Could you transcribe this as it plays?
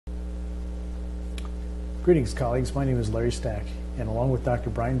Greetings, colleagues. My name is Larry Stack, and along with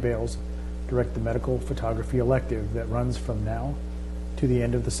Dr. Brian Bales, direct the Medical Photography Elective that runs from now to the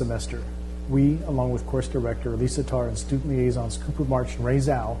end of the semester. We, along with course director Lisa Tarr and student liaisons Cooper March and Ray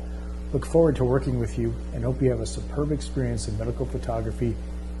Zhao, look forward to working with you and hope you have a superb experience in medical photography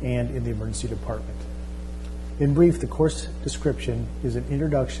and in the emergency department. In brief, the course description is an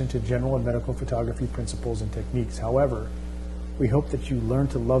introduction to general and medical photography principles and techniques. However, we hope that you learn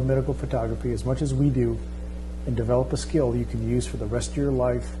to love medical photography as much as we do and develop a skill you can use for the rest of your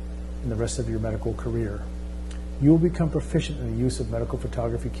life and the rest of your medical career. You will become proficient in the use of medical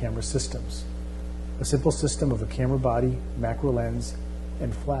photography camera systems. A simple system of a camera body, macro lens,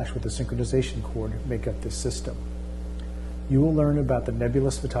 and flash with a synchronization cord make up this system. You will learn about the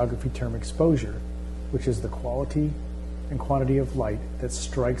nebulous photography term exposure, which is the quality and quantity of light that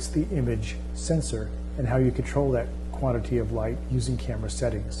strikes the image sensor and how you control that quantity of light using camera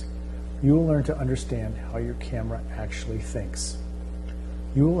settings. You will learn to understand how your camera actually thinks.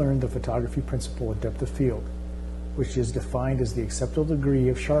 You will learn the photography principle of depth of field, which is defined as the acceptable degree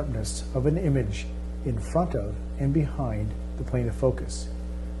of sharpness of an image in front of and behind the plane of focus.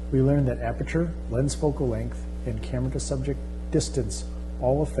 We learn that aperture, lens focal length, and camera to subject distance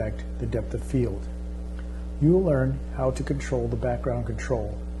all affect the depth of field. You will learn how to control the background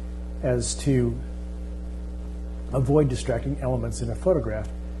control as to avoid distracting elements in a photograph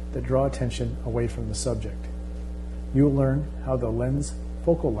that draw attention away from the subject. You will learn how the lens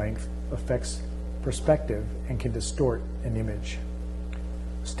focal length affects perspective and can distort an image.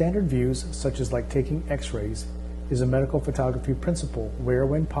 Standard views, such as like taking x-rays, is a medical photography principle where,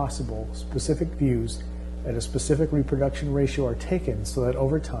 when possible, specific views at a specific reproduction ratio are taken so that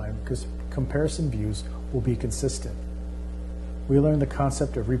over time, comparison views will be consistent. We learn the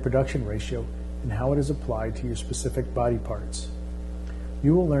concept of reproduction ratio and how it is applied to your specific body parts.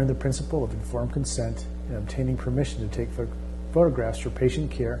 You will learn the principle of informed consent and obtaining permission to take photographs for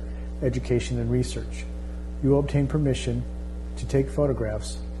patient care, education, and research. You will obtain permission to take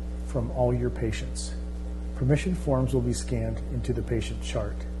photographs from all your patients. Permission forms will be scanned into the patient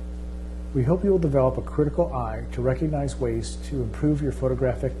chart. We hope you will develop a critical eye to recognize ways to improve your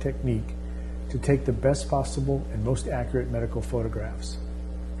photographic technique to take the best possible and most accurate medical photographs.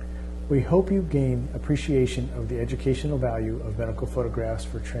 We hope you gain appreciation of the educational value of medical photographs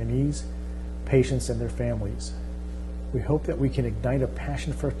for trainees, patients, and their families. We hope that we can ignite a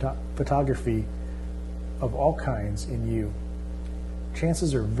passion for photography of all kinds in you.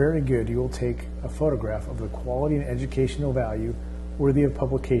 Chances are very good you will take a photograph of the quality and educational value worthy of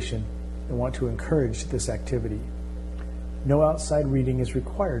publication and want to encourage this activity. No outside reading is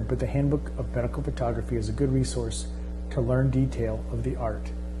required, but the Handbook of Medical Photography is a good resource to learn detail of the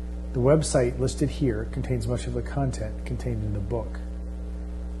art. The website listed here contains much of the content contained in the book.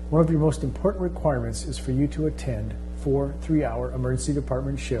 One of your most important requirements is for you to attend 4 3-hour emergency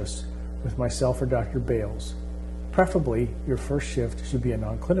department shifts with myself or Dr. Bales. Preferably, your first shift should be a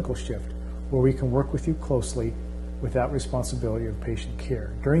non-clinical shift where we can work with you closely without responsibility of patient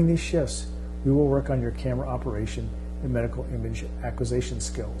care. During these shifts, we will work on your camera operation and medical image acquisition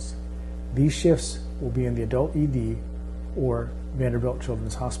skills. These shifts will be in the adult ED or Vanderbilt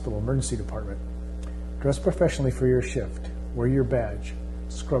Children's Hospital emergency department. Dress professionally for your shift. Wear your badge.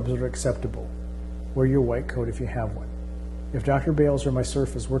 Scrubs are acceptable. Wear your white coat if you have one. If Dr. Bales or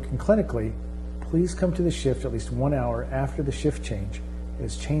myself is working clinically, please come to the shift at least 1 hour after the shift change,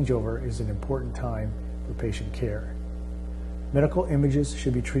 as changeover is an important time for patient care. Medical images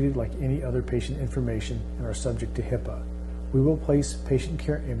should be treated like any other patient information and are subject to HIPAA. We will place patient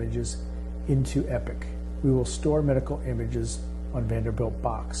care images into Epic. We will store medical images on Vanderbilt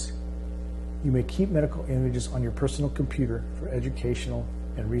Box. You may keep medical images on your personal computer for educational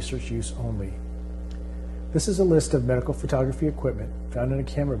and research use only. This is a list of medical photography equipment found in a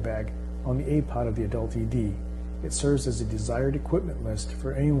camera bag on the A-pod of the adult ED. It serves as a desired equipment list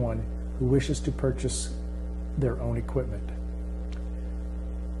for anyone who wishes to purchase their own equipment.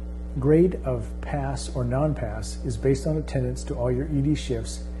 Grade of pass or non-pass is based on attendance to all your ED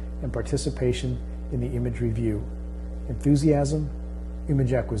shifts and participation in the image review. Enthusiasm,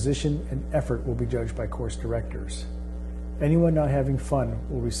 image acquisition, and effort will be judged by course directors. Anyone not having fun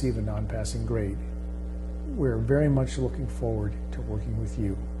will receive a non-passing grade. We're very much looking forward to working with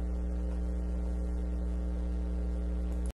you.